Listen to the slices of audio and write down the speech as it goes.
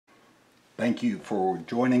Thank you for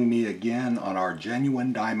joining me again on our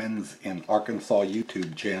Genuine Diamonds in Arkansas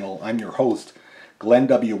YouTube channel. I'm your host, Glenn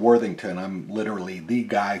W. Worthington. I'm literally the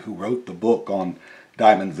guy who wrote the book on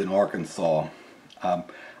diamonds in Arkansas. I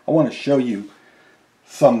want to show you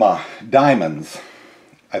some diamonds.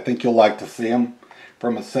 I think you'll like to see them,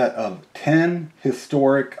 from a set of 10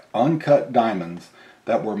 historic uncut diamonds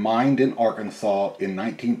that were mined in Arkansas in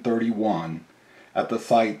 1931 at the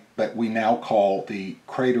site that we now call the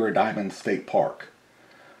Crater of Diamonds State Park.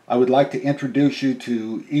 I would like to introduce you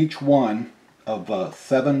to each one of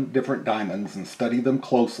 7 different diamonds and study them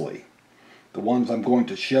closely. The ones I'm going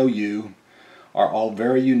to show you are all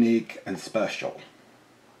very unique and special.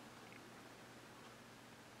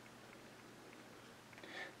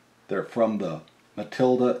 They're from the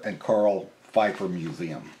Matilda and Carl Pfeiffer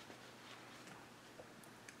Museum.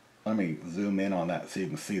 Let me zoom in on that so you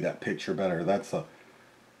can see that picture better. That's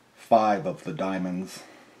 5 of the diamonds.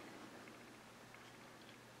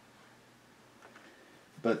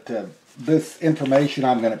 But this information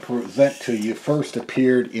I'm going to present to you first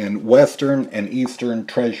appeared in Western and Eastern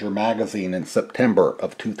Treasure magazine in September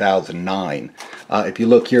of 2009. If you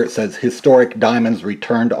look here, it says Historic Diamonds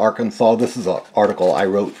Return to Arkansas. This is an article I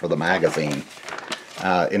wrote for the magazine.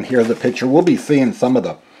 And here's a picture. We'll be seeing some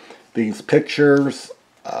of these pictures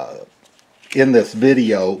in this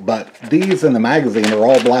video, but these in the magazine are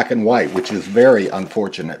all black and white, which is very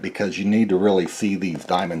unfortunate because you need to really see these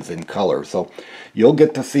diamonds in color. So you'll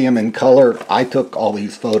get to see them in color. I took all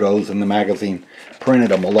these photos in the magazine, printed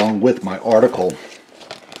them along with my article.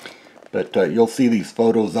 But you'll see these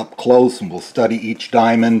photos up close, and we'll study each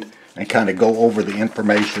diamond and kind of go over the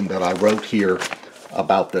information that I wrote here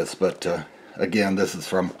about this. But again, this is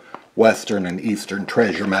from Western and Eastern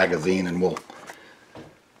Treasure magazine, and we'll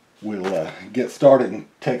get started and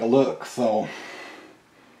take a look. So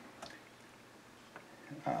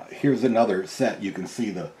here's another set. You can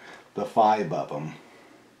see the 5 of them.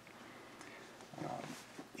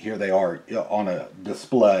 Here they are on a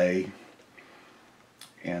display,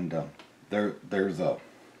 and there's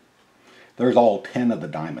all 10 of the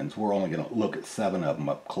diamonds. We're only going to look at 7 of them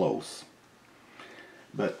up close.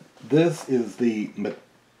 But this is the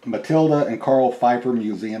Matilda and Carl Pfeiffer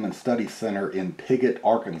Museum and Study Center in Piggott,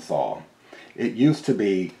 Arkansas. It used to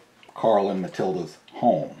be Carl and Matilda's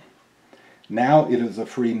home. Now it is a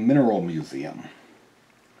free mineral museum.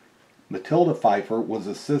 Matilda Pfeiffer was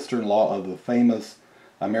a sister-in-law of the famous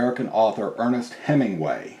American author Ernest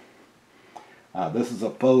Hemingway. This is a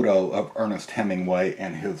photo of Ernest Hemingway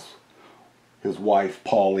and his wife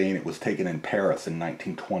Pauline. It was taken in Paris in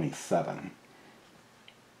 1927.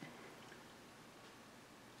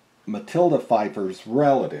 Matilda Pfeiffer's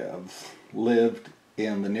relatives lived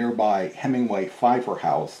in the nearby Hemingway Pfeiffer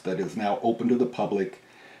house that is now open to the public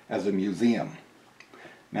as a museum.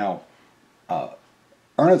 Now,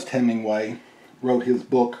 Ernest Hemingway wrote his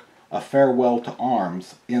book, A Farewell to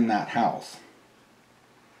Arms, in that house.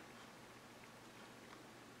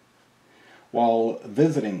 While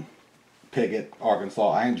visiting Piggott,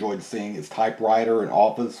 Arkansas, I enjoyed seeing his typewriter and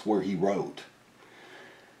office where he wrote.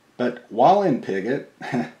 But while in Piggott,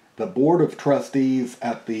 the Board of Trustees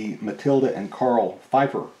at the Matilda and Carl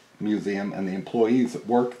Pfeiffer Museum and the employees that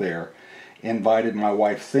worked there invited my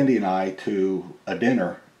wife Cindy and I to a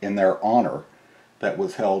dinner in their honor that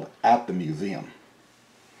was held at the museum.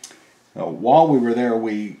 Now, while we were there,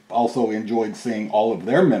 we also enjoyed seeing all of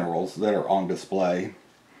their minerals that are on display,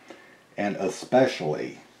 and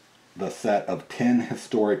especially the set of 10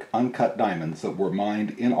 historic uncut diamonds that were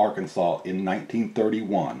mined in Arkansas in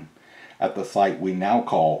 1931 at the site we now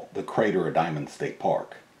call the Crater of Diamonds State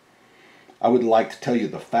Park. I would like to tell you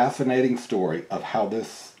the fascinating story of how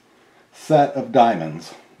this set of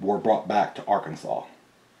diamonds were brought back to Arkansas.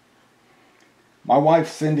 My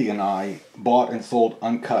wife Cindy and I bought and sold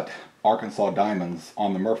uncut Arkansas diamonds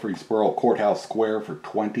on the Murfreesboro Courthouse Square for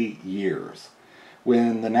 20 years.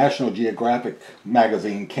 When the National Geographic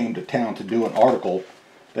magazine came to town to do an article,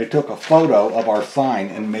 they took a photo of our sign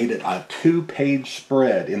and made it a 2-page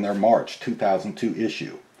spread in their March 2002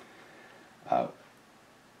 issue.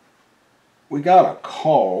 We got a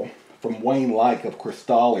call from Wayne Like of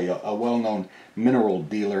Cristalli, a well-known mineral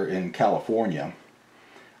dealer in California.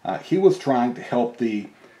 He was trying to help the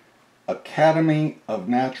Academy of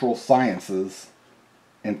Natural Sciences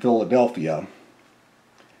in Philadelphia.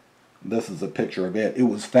 This is a picture of it. It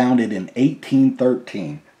was founded in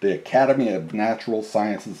 1813, the Academy of Natural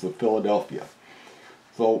Sciences of Philadelphia.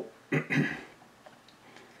 So,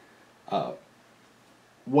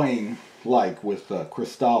 Wayne Like with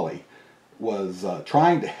Cristalli was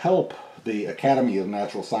trying to help the Academy of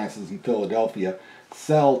Natural Sciences in Philadelphia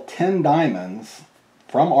sell 10 diamonds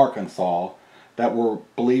from Arkansas that were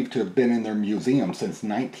believed to have been in their museum since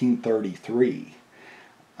 1933.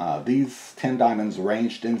 These 10 diamonds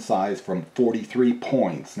ranged in size from 43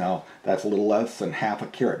 points. Now, that's a little less than half a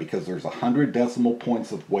carat because there's 100 decimal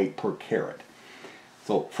points of weight per carat.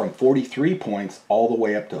 So from 43 points all the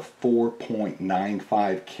way up to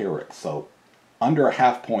 4.95 carats. So under a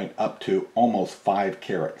half point up to almost 5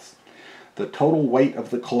 carats. The total weight of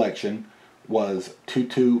the collection was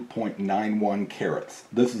 22.91 carats.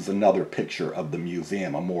 This is another picture of the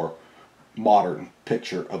museum, a more modern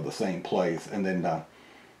picture of the same place. And then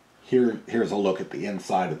here's a look at the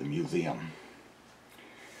inside of the museum.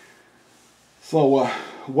 So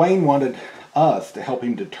Wayne wanted us to help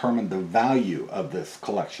him determine the value of this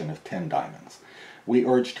collection of 10 diamonds. We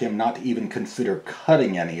urged him not to even consider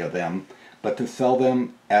cutting any of them, but to sell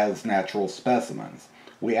them as natural specimens.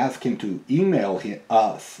 We asked him to email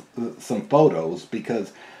us some photos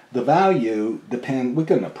because the value depends, we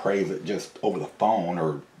couldn't appraise it just over the phone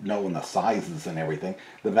or knowing the sizes and everything.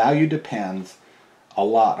 The value depends a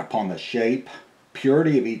lot upon the shape,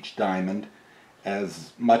 purity of each diamond,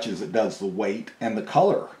 as much as it does the weight and the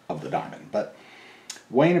color of the diamond. But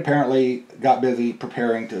Wayne apparently got busy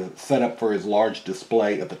preparing to set up for his large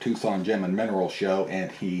display at the Tucson Gem and Mineral Show,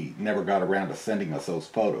 and he never got around to sending us those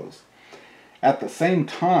photos. At the same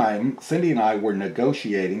time, Cindy and I were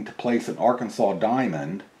negotiating to place an Arkansas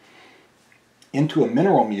diamond into a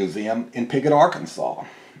mineral museum in Piggott, Arkansas.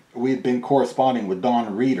 We had been corresponding with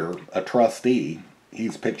Don Reeder, a trustee.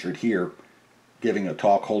 He's pictured here giving a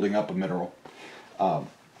talk holding up a mineral.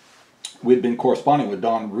 We'd been corresponding with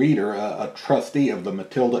Don Reeder, a trustee of the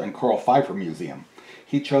Matilda and Carl Pfeiffer Museum.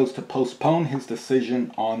 He chose to postpone his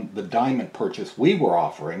decision on the diamond purchase we were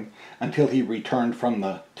offering until he returned from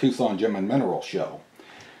the Tucson Gem and Mineral Show.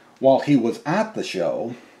 While he was at the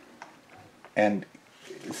show, and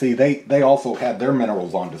see, they also had their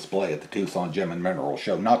minerals on display at the Tucson Gem and Mineral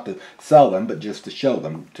Show, not to sell them, but just to show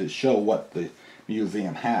them, to show what the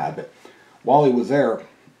museum had. But while he was there,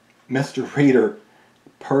 Mr. Reeder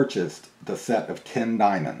purchased the set of 10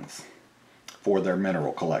 diamonds for their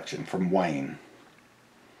mineral collection from Wayne.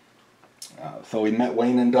 So we met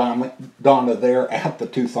Wayne and Donna there at the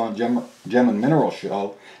Tucson Gem and Mineral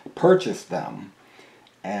Show, purchased them,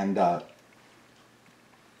 and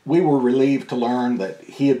we were relieved to learn that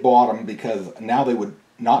he had bought them because now they would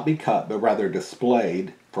not be cut, but rather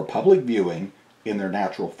displayed for public viewing in their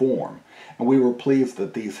natural form. And we were pleased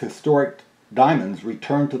that these historic diamonds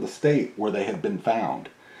returned to the state where they had been found.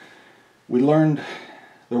 We learned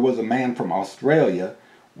there was a man from Australia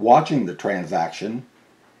watching the transaction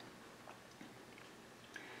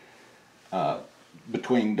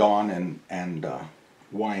between Don and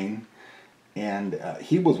Wayne, and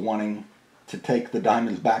he was wanting to take the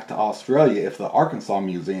diamonds back to Australia if the Arkansas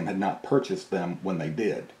Museum had not purchased them when they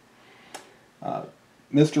did.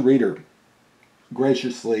 Mr. Reeder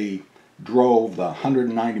graciously drove the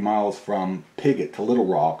 190 miles from Piggott to Little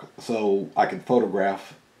Rock so I could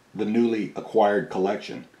photograph the newly acquired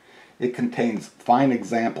collection. It contains fine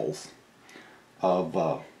examples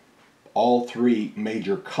of all three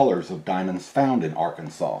major colors of diamonds found in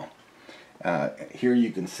Arkansas. Here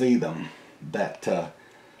you can see them, that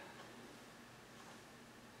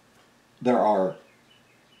there are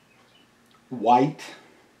white,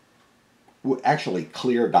 actually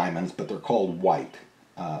clear diamonds, but they're called white.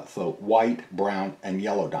 So white, brown, and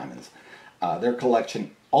yellow diamonds. Their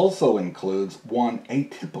collection also includes one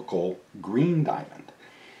atypical green diamond.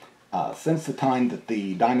 Since the time that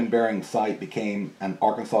the diamond-bearing site became an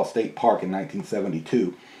Arkansas State Park in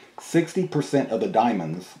 1972, 60% of the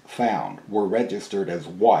diamonds found were registered as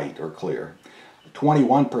white or clear,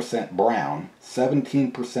 21% brown,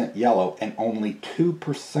 17% yellow, and only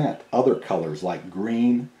 2% other colors like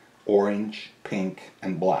green, orange, pink,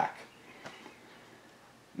 and black.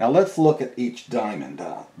 Now let's look at each diamond.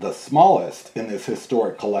 The smallest in this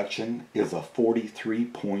historic collection is a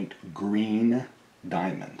 43-point green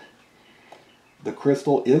diamond. The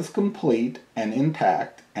crystal is complete and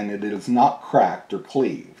intact, and it is not cracked or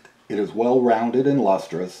cleaved. It is well rounded and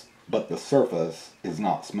lustrous, but the surface is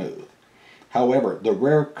not smooth. However, the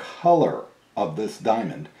rare color of this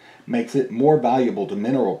diamond makes it more valuable to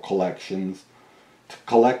mineral collectors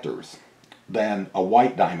than a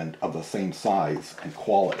white diamond of the same size and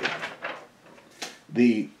quality.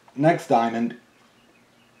 The next diamond,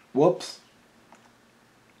 is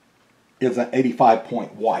an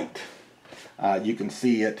 85-point white. You can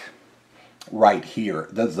see it right here.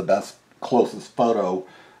 This is the best, closest photo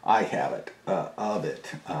I have of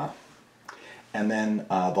it. And then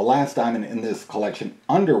the last diamond in this collection,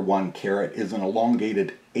 under 1 carat, is an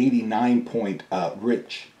elongated 89-point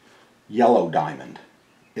rich yellow diamond.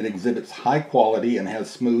 It exhibits high quality and has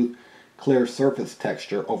smooth, clear surface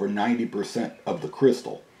texture over 90% of the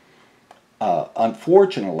crystal.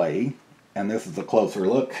 Unfortunately, and this is a closer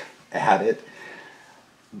look at it,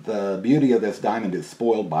 the beauty of this diamond is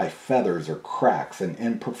spoiled by feathers or cracks and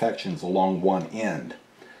imperfections along one end.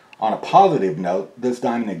 On a positive note, this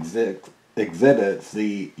diamond exhibits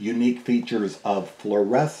the unique features of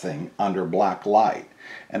fluorescing under black light,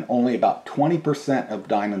 and only about 20% of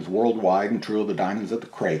diamonds worldwide, and true of the diamonds at the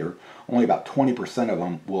crater, only about 20% of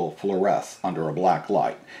them will fluoresce under a black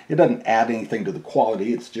light. It doesn't add anything to the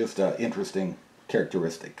quality, it's just an interesting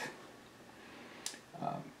characteristic.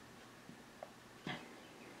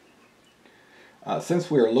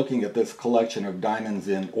 Since we are looking at this collection of diamonds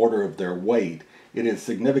in order of their weight, it is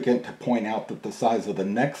significant to point out that the size of the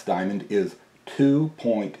next diamond is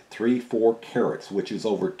 2.34 carats, which is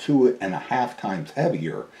over 2.5 times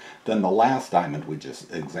heavier than the last diamond we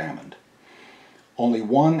just examined. Only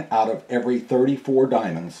 1 out of every 34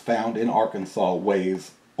 diamonds found in Arkansas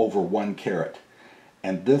weighs over 1 carat,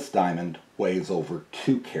 and this diamond weighs over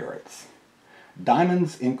 2 carats.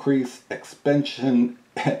 Diamonds increase exponentially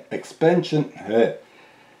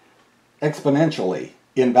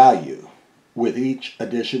in value with each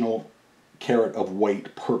additional carat of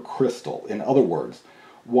weight per crystal. In other words,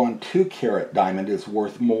 one 2-carat diamond is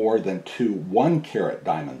worth more than 2 1-carat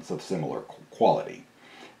diamonds of similar quality.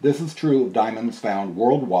 This is true of diamonds found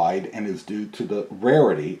worldwide and is due to the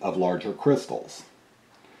rarity of larger crystals.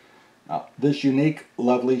 Now, this unique,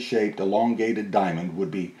 lovely shaped, elongated diamond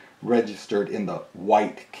would be registered in the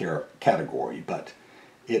white category, but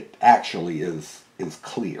it actually is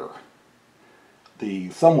clear.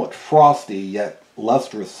 The somewhat frosty yet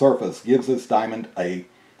lustrous surface gives this diamond a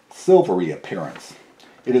silvery appearance.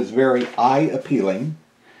 It is very eye-appealing,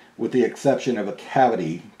 with the exception of a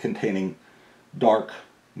cavity containing dark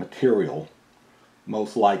material,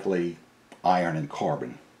 most likely iron and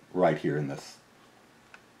carbon, right here in this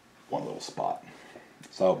one little spot.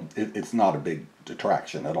 So it's not a big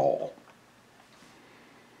detraction at all.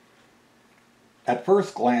 At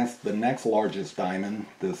first glance, the next largest diamond,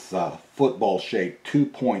 this football-shaped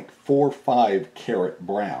 2.45 carat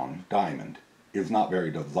brown diamond, is not very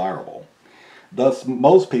desirable. Thus,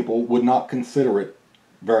 most people would not consider it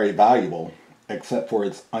very valuable, except for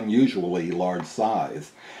its unusually large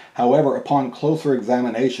size. However, upon closer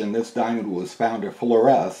examination, this diamond was found to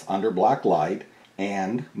fluoresce under black light,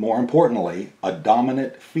 and, more importantly, a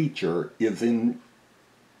dominant feature is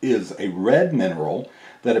a red mineral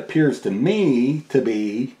that appears to me to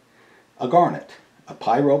be a garnet, a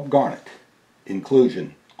pyrope garnet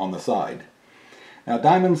inclusion on the side. Now,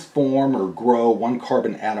 diamonds form or grow one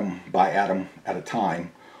carbon atom by atom at a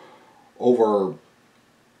time over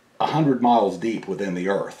 100 miles deep within the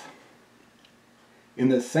Earth. In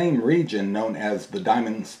this same region known as the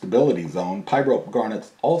Diamond Stability Zone, pyrope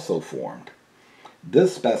garnets also formed.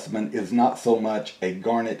 This specimen is not so much a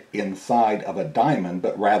garnet inside of a diamond,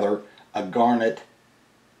 but rather a garnet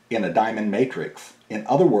in a diamond matrix. In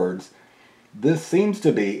other words, this seems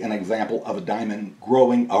to be an example of a diamond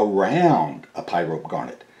growing around a pyrope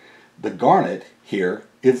garnet. The garnet here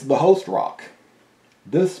is the host rock.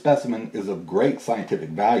 This specimen is of great scientific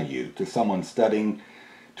value to someone studying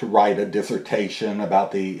to write a dissertation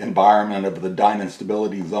about the environment of the diamond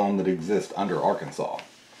stability zone that exists under Arkansas.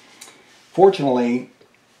 Fortunately,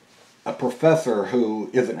 a professor who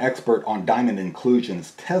is an expert on diamond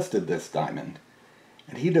inclusions tested this diamond,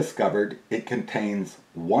 and he discovered it contains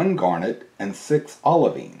 1 garnet and 6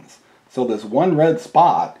 olivines. So this one red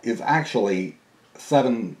spot is actually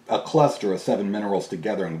a cluster of 7 minerals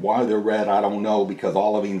together, and why they're red I don't know, because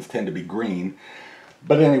olivines tend to be green.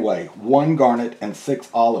 But anyway, 1 garnet and 6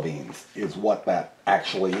 olivines is what that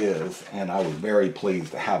actually is, and I was very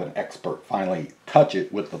pleased to have an expert finally touch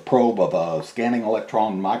it with the probe of a scanning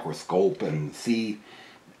electron microscope and see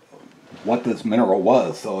what this mineral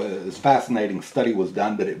was. So this fascinating study was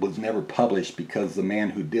done, but it was never published because the man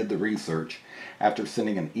who did the research, after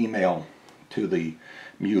sending an email to the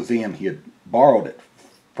museum he had borrowed it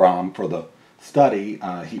from for the study,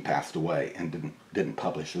 he passed away and didn't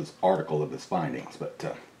publish his article of his findings.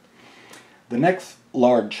 But the next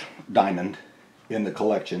large diamond in the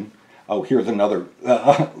collection, oh, here's another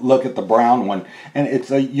look at the brown one, and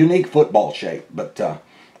it's a unique football shape, but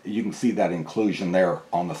you can see that inclusion there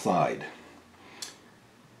on the side.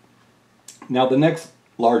 Now, the next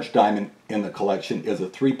large diamond in the collection is a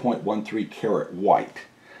 3.13 carat white.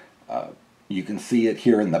 You can see it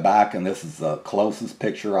here in the back, and this is the closest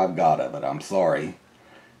picture I've got of it. I'm sorry.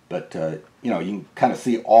 But, you know, you can kind of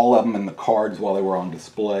see all of them in the cards while they were on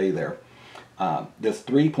display there. This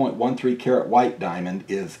 3.13 karat white diamond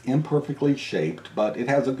is imperfectly shaped, but it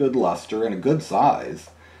has a good luster and a good size.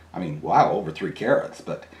 I mean, wow, over 3 carats,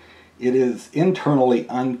 but it is internally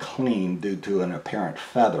unclean due to an apparent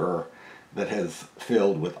feather that has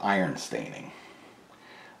filled with iron staining.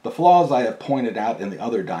 The flaws I have pointed out in the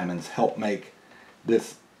other diamonds help make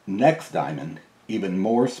this next diamond even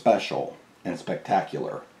more special and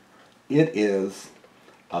spectacular. It is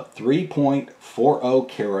a 3.40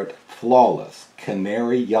 karat flawless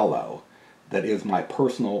canary yellow that is my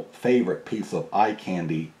personal favorite piece of eye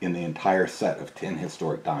candy in the entire set of 10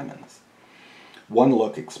 historic diamonds. One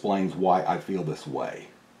look explains why I feel this way.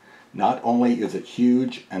 Not only is it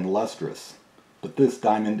huge and lustrous, but this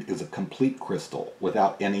diamond is a complete crystal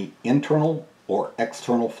without any internal or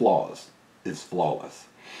external flaws. It's flawless.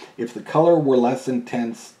 If the color were less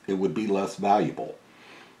intense, it would be less valuable.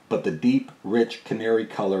 But the deep, rich canary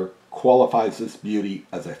color qualifies this beauty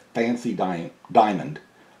as a fancy diamond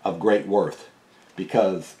of great worth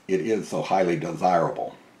because it is so highly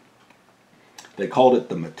desirable. They called it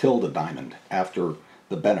the Matilda diamond after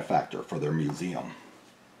the benefactor for their museum.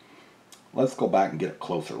 Let's go back and get a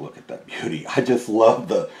closer look at that beauty. I just love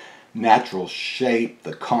the natural shape,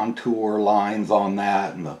 the contour lines on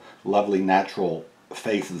that, and the lovely natural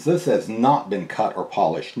faces. This has not been cut or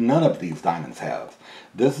polished. None of these diamonds have.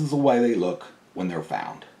 This is the way they look when they're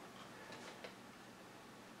found.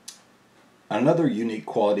 Another unique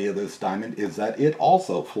quality of this diamond is that it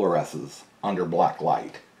also fluoresces under black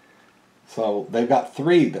light. So they've got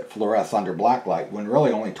 3 that fluoresce under black light when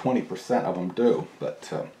really only 20% of them do. But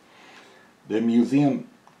the museum,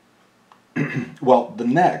 well, the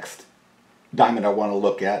next diamond I want to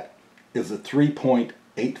look at is a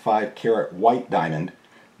 3.85 karat white diamond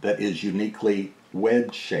that is uniquely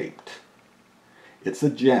wedge shaped. It's a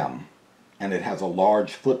gem and it has a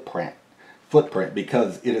large footprint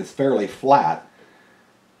because it is fairly flat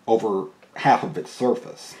over half of its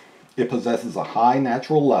surface. It possesses a high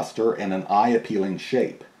natural luster and an eye-appealing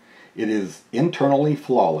shape. It is internally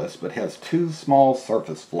flawless but has 2 small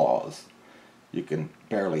surface flaws you can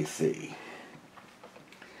barely see.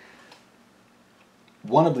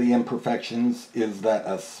 One of the imperfections is that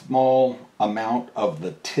a small amount of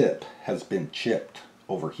the tip has been chipped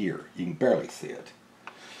over here. You can barely see it.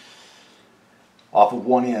 Off of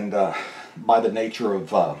one end by the nature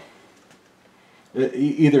of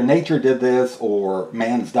either nature did this or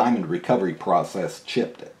man's diamond recovery process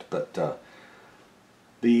chipped it. But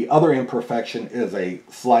the other imperfection is a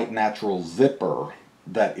slight natural zipper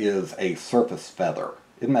that is a surface feather.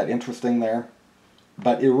 Isn't that interesting there?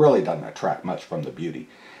 But it really doesn't attract much from the beauty.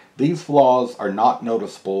 These flaws are not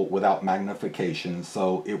noticeable without magnification,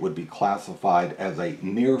 so it would be classified as a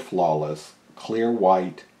near flawless, clear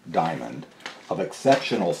white diamond of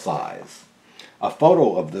exceptional size. A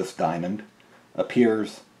photo of this diamond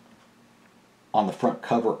appears on the front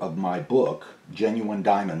cover of my book, Genuine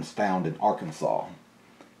Diamonds Found in Arkansas.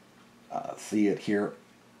 See it here?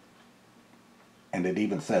 And it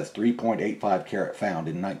even says 3.85 karat found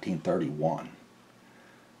in 1931.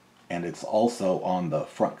 And it's also on the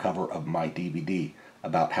front cover of my DVD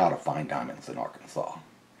about how to find diamonds in Arkansas.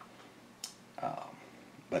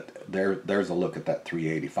 But there's a look at that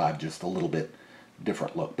 385, just a little bit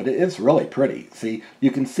different look. But it is really pretty. See,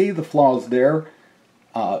 you can see the flaws there.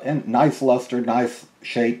 And nice luster, nice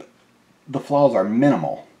shape. The flaws are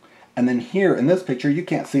minimal. And then here in this picture, you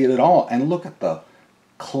can't see it at all. And look at the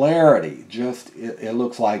clarity. Just, it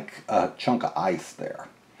looks like a chunk of ice there.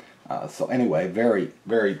 So anyway, very,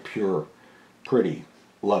 very pure, pretty,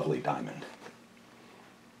 lovely diamond.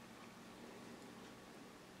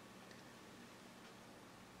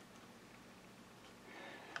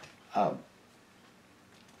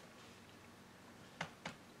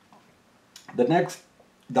 The next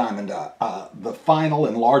diamond, the final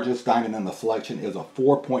and largest diamond in the selection is a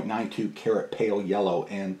 4.92 karat pale yellow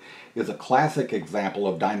and is a classic example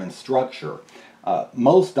of diamond structure.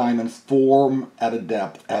 Most diamonds form at a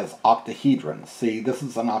depth as octahedrons. See, this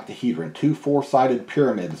is an octahedron, 2 4-sided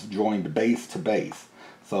pyramids joined base to base.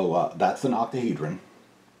 So that's an octahedron.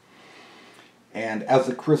 And as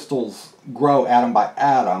the crystals grow atom by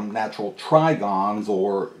atom, natural trigons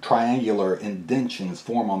or triangular indentions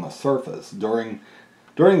form on the surface. During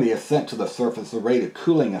the ascent to the surface, the rate of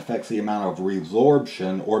cooling affects the amount of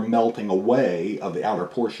resorption or melting away of the outer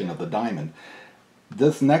portion of the diamond.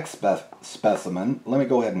 This next specimen, let me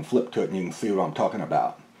go ahead and flip to it and you can see what I'm talking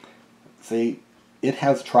about. See, it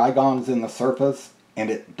has trigons in the surface and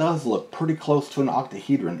it does look pretty close to an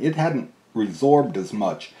octahedron. It hadn't resorbed as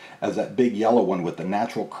much as that big yellow one with the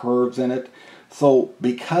natural curves in it. So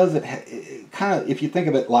because it kind of, if you think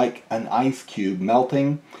of it like an ice cube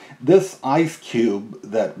melting, this ice cube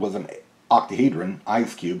that was an octahedron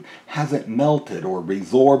ice cube hasn't melted or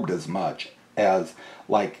resorbed as much as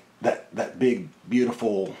like that big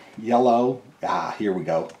beautiful yellow. Ah, here we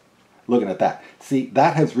go. Looking at that. See,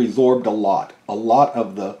 that has resorbed a lot. A lot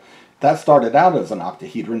of the, that started out as an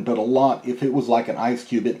octahedron, but a lot, if it was like an ice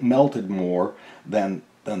cube, it melted more than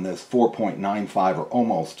this 4.95 or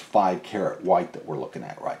almost 5 carat white that we're looking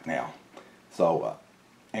at right now. So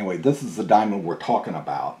anyway, this is the diamond we're talking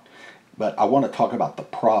about, but I want to talk about the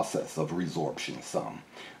process of resorption some.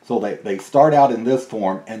 So they start out in this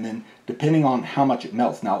form, and then depending on how much it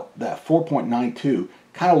melts, now that 4.92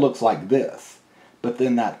 kind of looks like this, but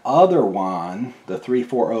then that other one, the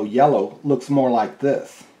 340 yellow, looks more like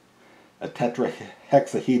this, a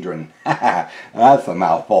tetrahexahedron. That's a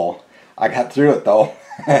mouthful. I got through it though.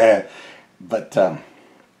 But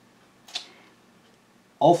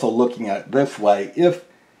also looking at it this way,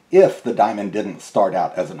 if the diamond didn't start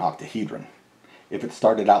out as an octahedron, if it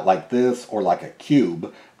started out like this or like a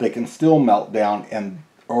cube, they can still melt down and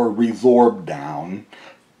or resorb down,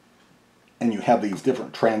 and you have these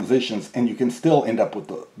different transitions, and you can still end up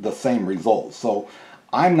with the same results. So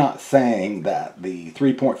I'm not saying that the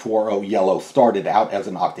 3.40 yellow started out as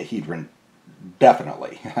an octahedron,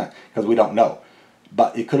 definitely, because we don't know.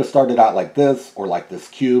 But it could have started out like this or like this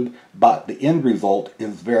cube, but the end result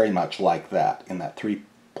is very much like that in that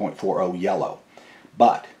 3.40 yellow.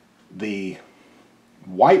 But the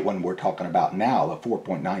white one we're talking about now, the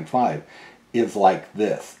 4.95, is like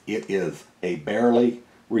this. It is a barely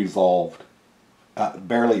resorbed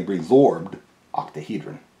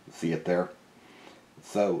octahedron. See it there?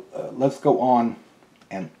 So let's go on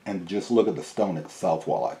and just look at the stone itself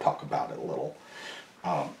while I talk about it a little.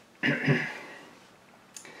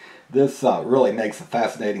 This really makes a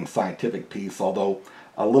fascinating scientific piece, although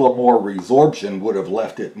a little more resorption would have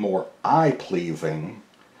left it more eye-pleasing.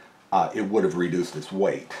 It would have reduced its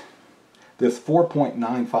weight. This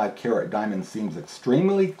 4.95 carat diamond seems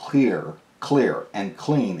extremely clear and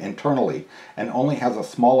clean internally, and only has a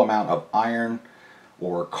small amount of iron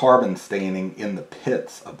or carbon staining in the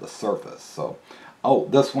pits of the surface. So, oh,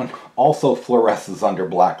 this one also fluoresces under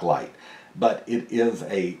black light, but it is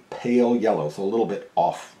a pale yellow, so a little bit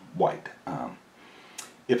off white.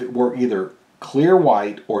 If it were either clear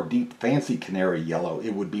white or deep fancy canary yellow,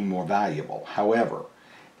 it would be more valuable. However,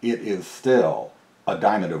 it is still a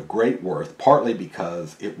diamond of great worth, partly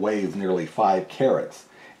because it weighs nearly 5 carats,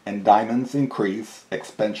 and diamonds increase there's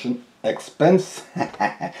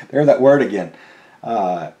that word again,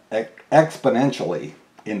 exponentially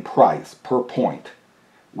in price per point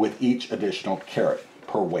with each additional carat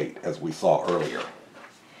per weight, as we saw earlier.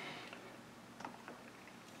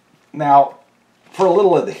 Now, for a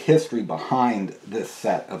little of the history behind this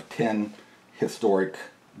set of 10 historic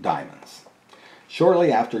diamonds.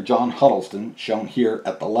 Shortly after John Huddleston, shown here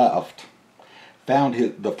at the left,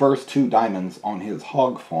 found the first 2 diamonds on his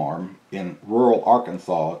hog farm in rural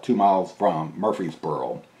Arkansas, 2 miles from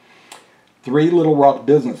Murfreesboro, 3 Little Rock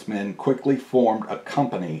businessmen quickly formed a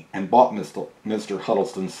company and bought Mr.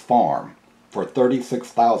 Huddleston's farm for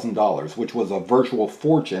 $36,000, which was a virtual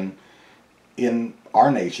fortune in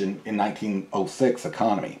our nation in 1906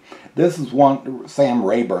 economy. This is Sam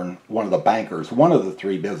Rayburn, one of the bankers, one of the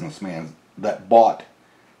 3 businessmen that bought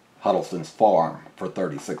Huddleston's farm for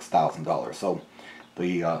 $36,000. So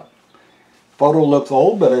the photo looks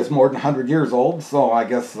old, but it's more than 100 years old, so I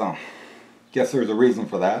guess there's a reason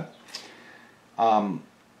for that.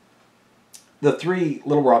 The 3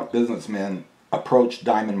 Little Rock businessmen approached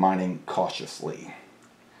diamond mining cautiously.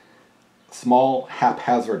 Small,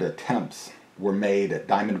 haphazard attempts were made at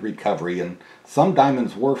diamond recovery, and some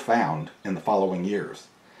diamonds were found in the following years.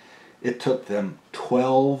 It took them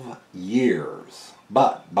 12 years,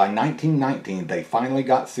 but by 1919 they finally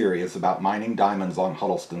got serious about mining diamonds on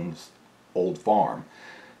Huddleston's old farm.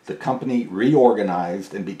 The company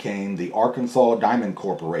reorganized and became the Arkansas Diamond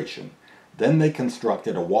Corporation. Then they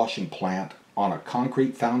constructed a washing plant on a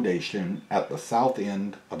concrete foundation at the south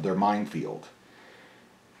end of their minefield.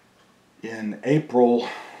 In the April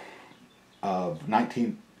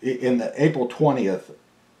 20th,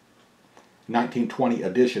 1920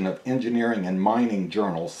 edition of Engineering and Mining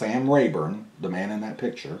Journal, Sam Rayburn, the man in that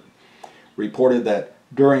picture, reported that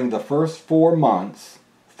during the first 4 months,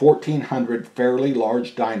 1,400 fairly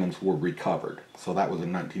large diamonds were recovered. So that was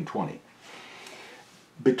in 1920.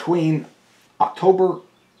 Between October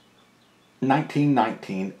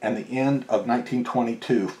 1919 and the end of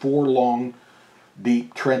 1922, 4 long,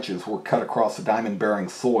 deep trenches were cut across the diamond-bearing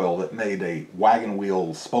soil that made a wagon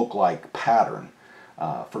wheel spoke-like pattern.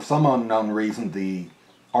 For some unknown reason, the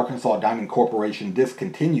Arkansas Diamond Corporation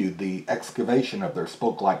discontinued the excavation of their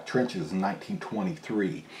spoke-like trenches in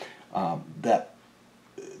 1923.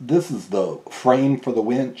 This is the frame for the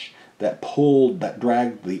winch that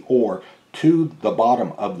dragged the ore to the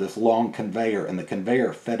bottom of this long conveyor, and the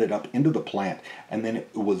conveyor fed it up into the plant, and then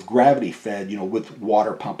it was gravity fed, with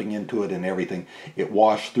water pumping into it and everything. It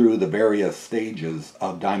washed through the various stages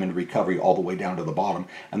of diamond recovery all the way down to the bottom,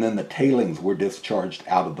 and then the tailings were discharged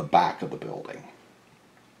out of the back of the building.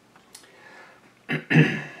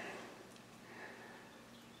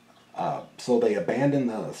 So they abandoned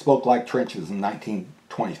the spoke-like trenches in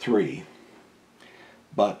 1923,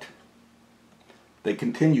 but they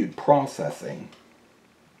continued processing.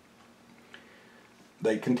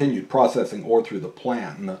 Ore through the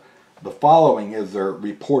plant. And the following is their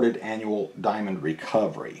reported annual diamond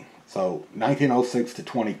recovery. So 1906 to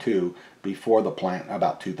 22, before the plant,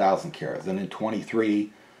 about 2,000 carats. And in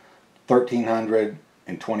 23, 1,300.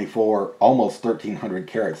 In 24, almost 1,300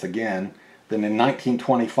 carats again. Then in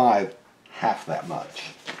 1925, half that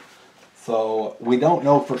much. So we don't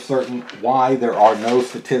know for certain why there are no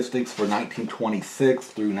statistics for 1926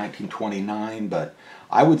 through 1929, but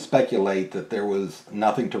I would speculate that there was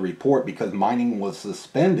nothing to report because mining was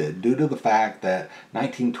suspended due to the fact that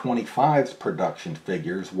 1925's production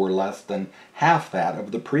figures were less than half that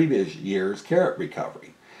of the previous year's carat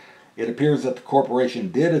recovery. It appears that the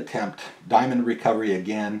corporation did attempt diamond recovery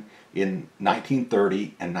again in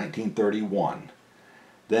 1930 and 1931.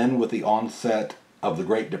 Then, with the onset of the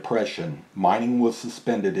Great Depression, mining was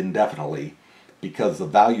suspended indefinitely because the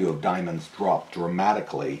value of diamonds dropped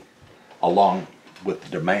dramatically along with the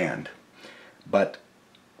demand. But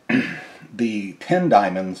the 10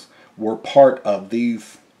 diamonds were part of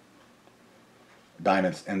these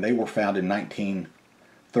diamonds, and they were found in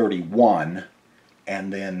 1931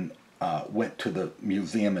 and then went to the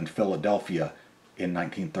museum in Philadelphia in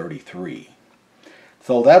 1933.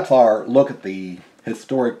 So that's our look at the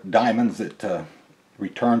historic diamonds that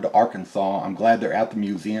returned to Arkansas. I'm glad they're at the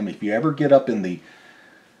museum. If you ever get up in the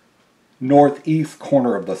northeast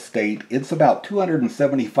corner of the state, it's about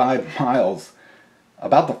 275 miles,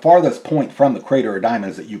 about the farthest point from the Crater of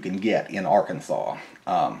Diamonds that you can get in Arkansas.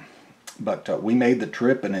 But we made the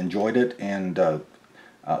trip and enjoyed it, and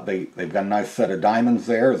they've got a nice set of diamonds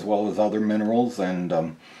there as well as other minerals.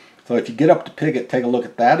 And so if you get up to Piggott, take a look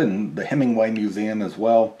at that and the Hemingway Museum as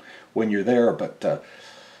well when you're there. But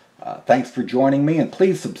thanks for joining me, and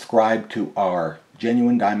please subscribe to our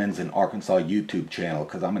Genuine Diamonds in Arkansas YouTube channel,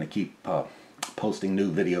 because I'm going to keep posting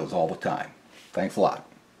new videos all the time. Thanks a lot.